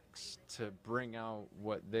extracts to bring out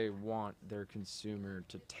what they want their consumer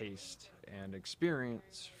to taste and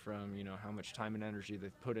experience from, you know, how much time and energy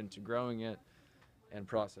they've put into growing it and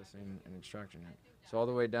processing and extracting it. So all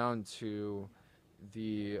the way down to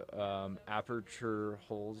the aperture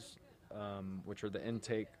holes, which are the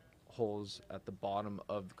intake holes at the bottom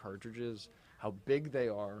of the cartridges, how big they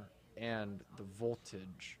are, and the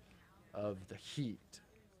voltage of the heat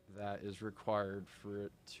that is required for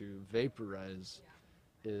it to vaporize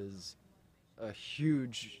is a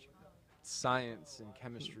huge science and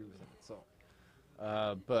chemistry within itself.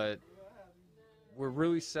 But we're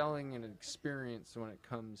really selling an experience when it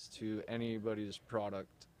comes to anybody's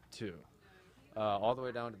product too. All the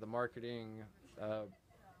way down to the marketing.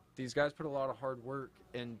 These guys put a lot of hard work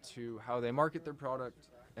into how they market their product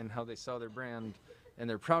and how they sell their brand, and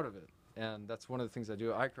they're proud of it. And that's one of the things I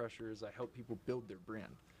do at KannaKrusher is I help people build their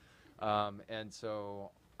brand. And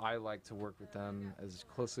so I like to work with them as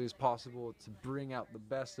closely as possible to bring out the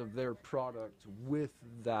best of their product with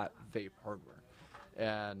that vape hardware.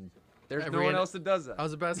 And there's no one else that does that. I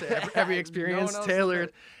was about to say every experience No one else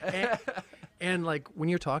tailored. does And like when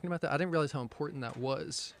you're talking about that, I didn't realize how important that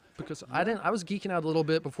was because I was geeking out a little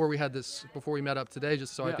bit before we met up today,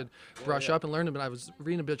 just so I Yeah. could Yeah, brush yeah. up and learn it. But I was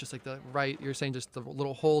reading a bit, just like you're saying just the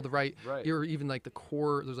little hole, Right. you're even like the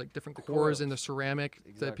core. There's like different cores in the coils. ceramic that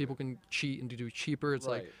Exactly. people can cheat and do cheaper. It's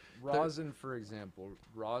right. like rosin, for example,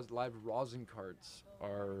 live rosin carts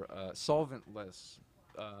are solventless,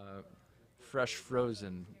 fresh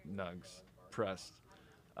frozen nugs pressed.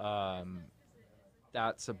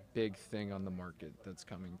 That's a big thing on the market that's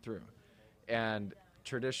coming through. And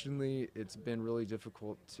traditionally, it's been really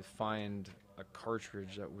difficult to find a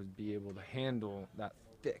cartridge that would be able to handle that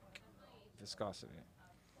thick viscosity.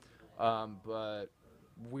 But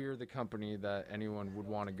we're the company that anyone would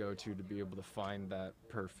want to go to be able to find that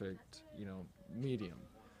perfect, you know, medium.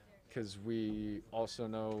 Because we also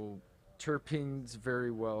know terpenes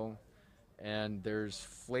very well, and there's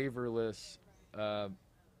flavorless,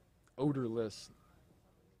 odorless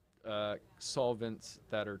solvents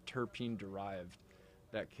that are terpene derived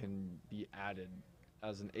that can be added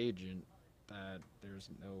as an agent, that there's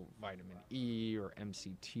no vitamin E or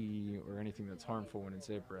MCT or anything that's harmful when it's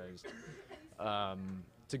vaporized,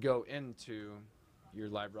 to go into your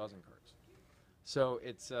live rosin carts. So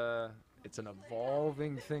it's an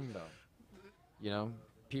evolving thing, though. You know,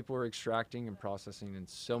 people are extracting and processing in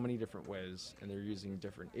so many different ways, and they're using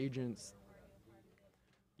different agents.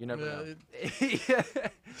 You never know. You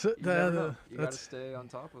never know. You got to stay on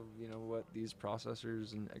top of, you know, what these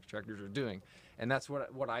processors and extractors are doing. And that's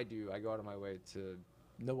what I do. I go out of my way to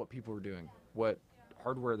know what people are doing, what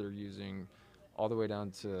hardware they're using, all the way down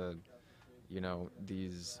to, you know,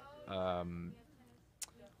 these,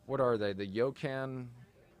 what are they? The Yokan,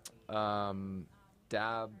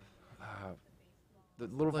 Dab, the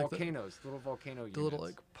little Like volcanoes, little volcano units. The little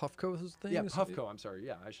like Puffco things. Yeah, Puffco. I'm sorry.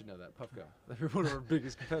 Yeah, I should know that. Puffco. They're one of our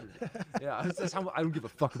biggest competitors. Yeah, that's how I don't give a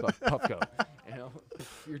fuck about Puffco. You know,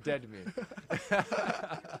 you're dead to me.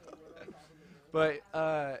 But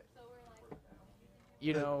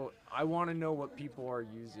you know, I want to know what people are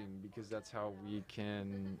using, because that's how we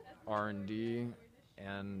can R&D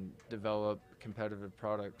and develop competitive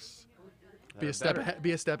products. Be a step ahead.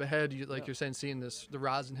 Be a step ahead. You're saying, seeing the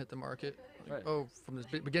rosin hit the market. Like, Right. oh, from this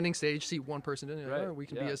beginning stage, see one person in it. Right. Oh, we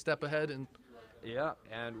can be Yeah. a step ahead. And Yeah,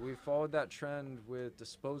 and we followed that trend with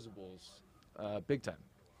disposables, big time.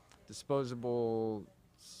 Disposables.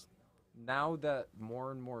 Now that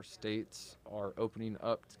more and more states are opening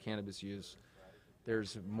up to cannabis use,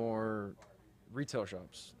 there's more retail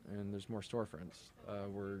shops and there's more storefronts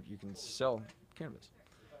where you can sell cannabis.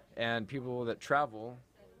 And people that travel,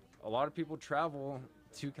 a lot of people travel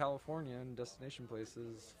to California and destination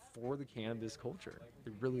places for the cannabis culture.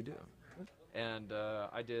 They really do. And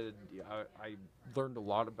I learned a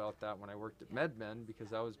lot about that when I worked at MedMen,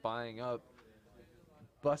 because I was buying up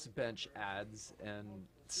bus bench ads and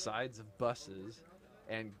sides of buses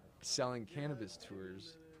and selling cannabis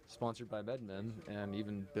tours sponsored by MedMen, and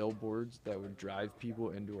even billboards that would drive people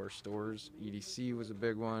into our stores. EDC was a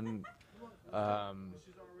big one,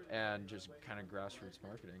 and just kind of grassroots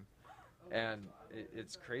marketing. And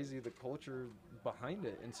it's crazy, the culture behind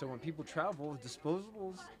it. And so when people travel,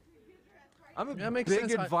 disposables. I'm a big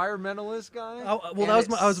sense. environmentalist guy. Well, and that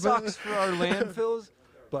was it sucks for our landfills,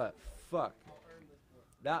 but fuck,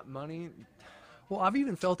 that money. well, I've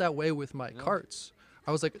even felt that way with my Yeah. carts.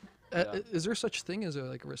 I was like, Yeah. is there such thing as a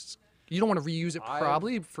like a risk? You don't want to reuse it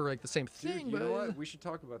probably for like the same Dude, thing. you but know what? We should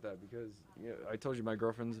talk about that, because I told you my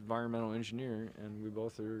girlfriend's an environmental engineer, and we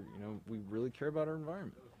both are. You know, we really care about our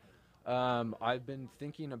environment. I've been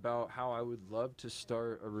thinking about how I would love to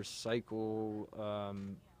start a recycle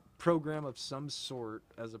program of some sort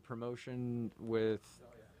as a promotion with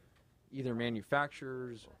either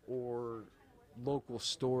manufacturers or local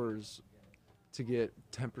stores to get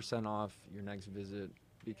 10% off your next visit,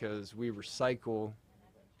 because we recycle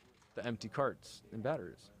the empty carts and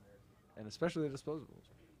batteries, and especially the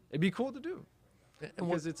disposables. It'd be cool to do.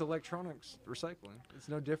 Because it's electronics recycling. It's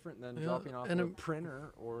no different than dropping off a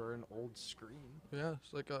printer or an old screen. Yeah,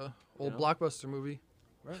 it's like a old know? Blockbuster movie.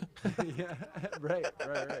 Right. Yeah. Right.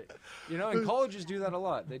 You know, and colleges do that a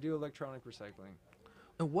lot. They do electronic recycling.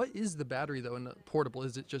 And what is the battery though in the portable?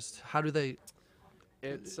 Is it just how do they?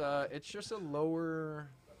 It's just a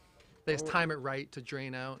lower. They just time it right to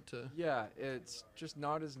drain out to. Yeah, it's just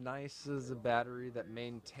not as nice as a battery that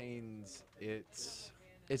maintains its.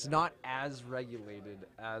 It's not as regulated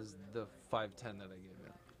as the 510 that I gave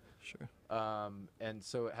you. Sure. And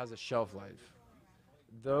so it has a shelf life.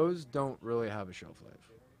 Those don't really have a shelf life.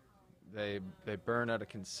 They burn at a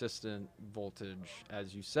consistent voltage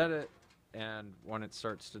as you set it, and when it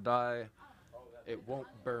starts to die, it won't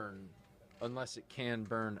burn unless it can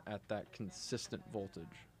burn at that consistent voltage.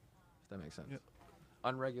 If that makes sense. Yep.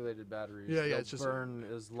 Unregulated batteries, Yeah, they'll it's just burn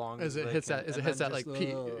as long as as it hits that like peak,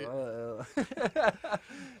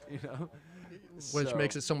 you know, which So-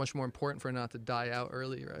 makes it so much more important for it not to die out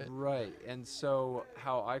early, right? Right, and so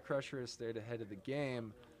how KannaKrusher has stayed ahead of the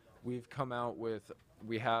game, we've come out with,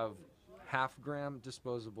 we have half-gram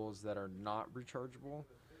disposables that are not rechargeable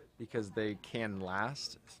because they can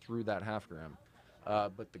last through that half-gram.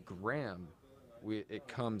 But the gram, it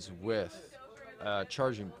comes with a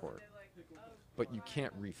charging port, but you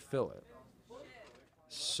can't refill it.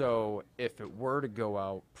 So if it were to go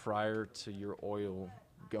out prior to your oil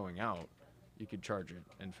going out, you could charge it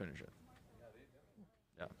and finish it.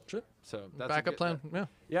 Yeah. Sure. So that's Backup plan. Yeah.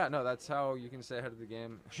 Yeah, no, that's how you can stay ahead of the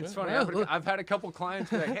game. Sure. It's funny. Yeah, I've had a couple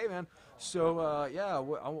clients be like, "Hey, man, so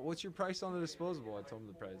what's your price on the disposable?" I told them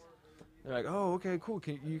the price. They're like, "Oh, okay, cool.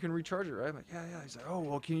 You can recharge it, right?" I'm like, "Yeah." He's like, "Oh,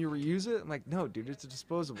 well, can you reuse it?" I'm like, "No, dude, it's a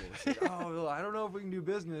disposable." He's like, "Oh, well, I don't know if we can do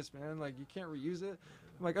business, man. Like, you can't reuse it."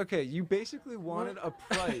 I'm like, okay, you basically wanted a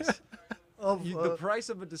price, the price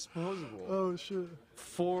of a disposable Oh shit.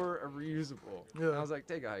 for a reusable. Yeah. And I was like,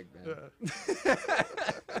 take a hike, man. Yeah.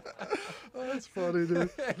 Oh, that's funny,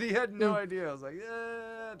 dude. And he had no idea. I was like,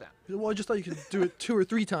 no. Well, I just thought you could do it 2 or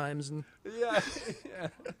 3 times, and Yeah, yeah.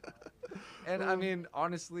 And I mean,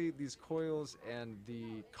 honestly, these coils and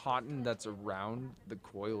the cotton that's around the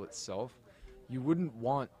coil itself, you wouldn't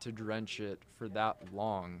want to drench it for that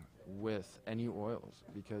long with any oils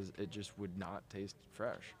because it just would not taste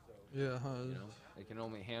fresh. yeah, huh? You know, it can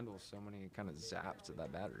only handle so many kind of zaps of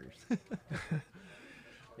that battery.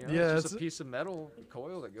 Yeah, it's just a piece of metal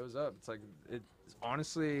coil that goes up. It's like it's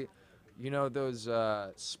honestly, you know those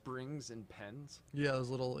springs and pens. Yeah, those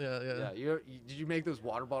little, yeah. Did you make those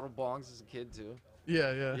water bottle bongs as a kid too?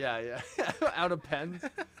 Yeah. Yeah. Out of pens.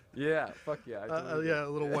 Yeah, fuck yeah. I totally Yeah, a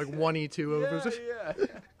little like 1E2 overs. Yeah.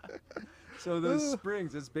 So those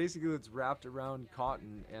springs, it's basically it's wrapped around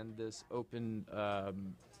cotton and this open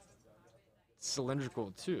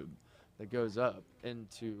cylindrical tube that goes up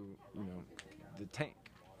into the tank.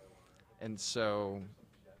 And so,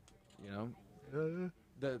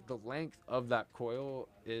 the length of that coil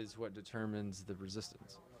is what determines the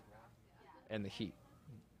resistance and the heat.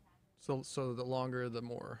 So the longer, the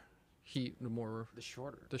more heat, the more The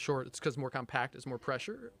shorter. the short. It's because more compact. It's more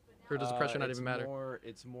pressure, or does the pressure not even matter?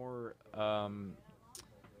 It's more. How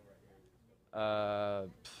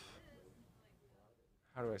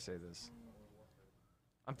do I say this?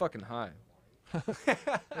 I'm fucking high. I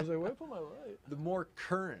was like, where put my light? The more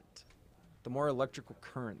current, the more electrical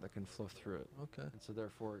current that can flow through it. Okay. And so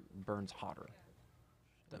therefore it burns hotter.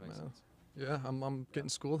 That makes Man. sense. Yeah, I'm getting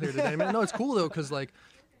schooled here today, man. No, it's cool though, cause like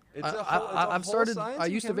I've started. I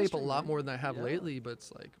used to vape a lot more than I have lately, but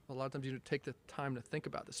it's like a lot of times you take the time to think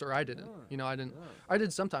about this, or I didn't. You know, I didn't. I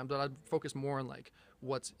did sometimes, but I'd focus more on like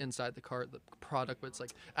what's inside the cart, the product. But it's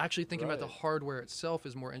like actually thinking about the hardware itself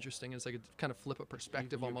is more interesting. It's like a kind of flip a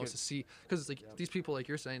perspective almost to see, because it's like these people, like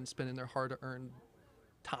you're saying, spending their hard-earned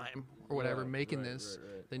time or whatever making this.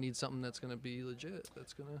 They need something that's gonna be legit.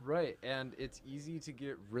 That's gonna and it's easy to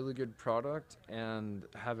get really good product and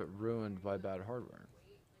have it ruined by bad hardware.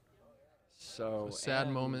 So a sad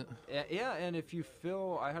moment. Yeah, and if you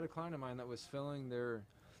fill, I had a client of mine that was filling their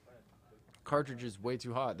cartridges way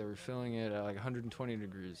too hot. They were filling it at like 120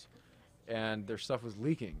 degrees, and their stuff was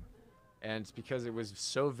leaking. And it's because it was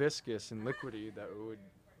so viscous and liquidy that it would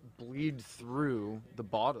bleed through the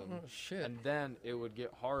bottom. Oh shit! And then it would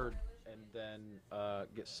get hard, and then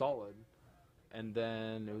get solid, and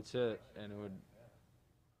then it would sit, and it would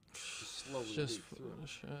just slowly leak through.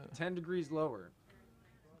 Shit. 10 degrees lower,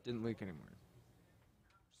 didn't leak anymore.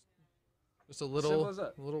 Just a little, Simple as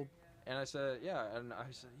that. little. And I said,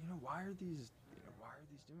 why are these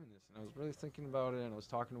doing this? And I was really thinking about it, and I was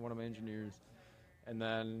talking to one of my engineers, and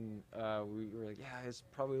then we were like, yeah, it's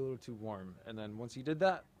probably a little too warm. And then once he did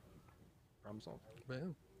that, problem solved.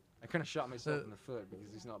 Man. I kind of shot myself in the foot because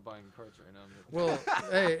he's not buying carts right now. Well,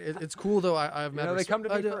 hey, it's cool though. I've met. They come to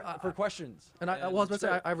me for questions. And I was about to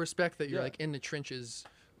say, I respect that you're like in the trenches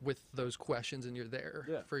with those questions, and you're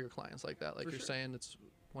there for your clients like that. Like you're saying, it's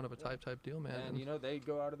one of a type deal, man. And they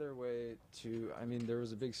go out of their way to. I mean, there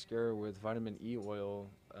was a big scare with vitamin E oil,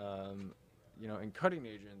 and cutting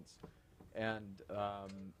agents, and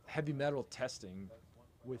heavy metal testing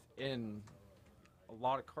within a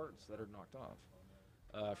lot of carts that are knocked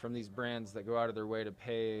off from these brands that go out of their way to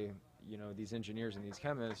pay, these engineers and these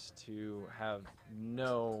chemists to have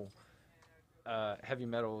no heavy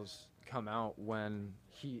metals come out when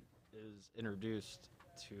heat is introduced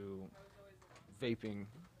to vaping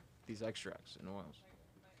these extracts and oils.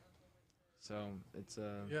 So it's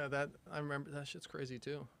yeah, that I remember that shit's crazy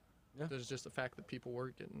too. Yeah. There's just the fact that people were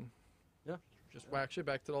getting just Yeah. whack shit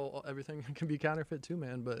back to everything can be counterfeit too,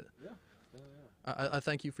 man. But I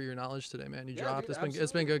thank you for your knowledge today, man. You dropped. Dude,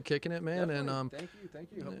 It's been good kicking it, man. Definitely. And thank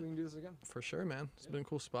you. Hope we can do this again. for sure, man. It's been a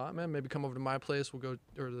cool spot, man. Maybe come over to my place. We'll go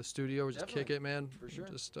or the studio or just kick Definitely. it, man. For sure.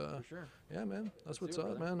 Just For sure. yeah, man. That's Let's what's do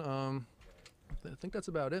it, up, brother. man. I think that's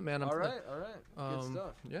about it, man. All right. Good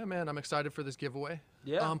stuff. Yeah, man. I'm excited for this giveaway.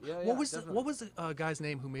 Yeah. What was the guy's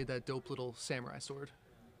name who made that dope little samurai sword?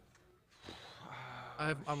 I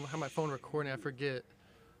have my phone recording. I forget.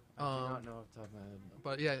 I do not know off the top of my head.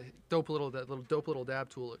 But yeah, that little dope little dab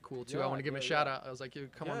tool looked cool too. I want to give him a shout out. I was like, you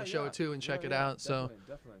come on the show too and check it out. Definitely.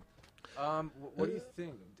 What do you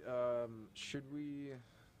think? Should we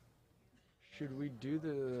do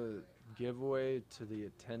the giveaway to the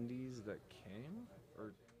attendees that came,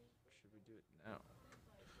 or should we do it now?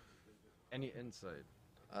 Any insight?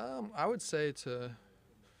 I would say just to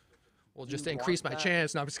you increase want my that?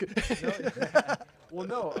 chance. No, I'm just kidding. Well,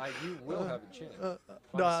 no, you will have a chance. But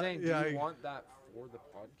no, I'm saying, do yeah, you want that for the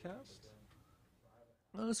podcast?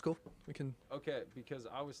 Oh, that's cool. We can. Okay, because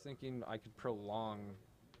I was thinking I could prolong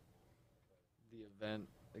the event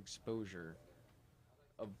exposure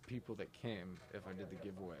of people that came if I did the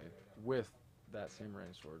giveaway with that samurai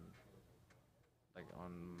sword, like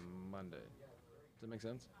on Monday. Does that make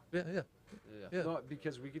sense? Yeah. Yeah. No,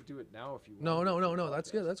 because we could do it now if you want. No.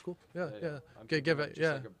 That's good. That's cool. Yeah. I'm Okay, give it. just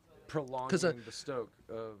Yeah. like a prolonging the stoke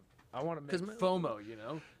of. I want to make FOMO, you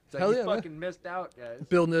know. It's like Hell you yeah, man. fucking missed out, guys.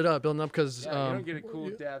 Building it up, because Yeah, you don't get a cool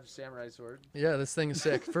dab samurai sword. yeah, this thing is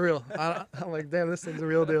sick for real. I'm like, damn, this thing's a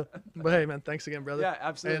real deal. But hey, man, thanks again, brother. Yeah,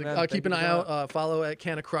 absolutely, And man. keep an Thank eye you for out. Follow at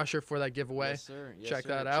KannaKrusher for that giveaway. Yes, sir. Yes, Check sir.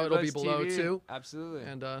 that out. It'll be True below Lights TV. too. Absolutely.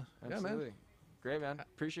 And yeah, man. Absolutely. Great, man.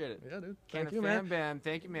 Appreciate it. Yeah, dude. Thank you, man. Bam.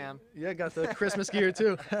 Thank you, ma'am. Yeah, got the Christmas gear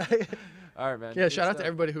too. All right, man. Yeah, Good shout out to stuff.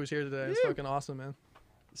 everybody who was here today. It's Yeah. fucking awesome, man.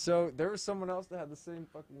 So there was someone else that had the same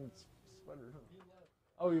fucking sweater. Huh?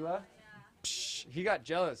 Oh, he left? Psh, he got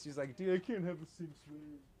jealous. He's like, dude, I can't have the same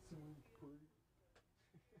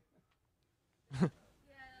sweater.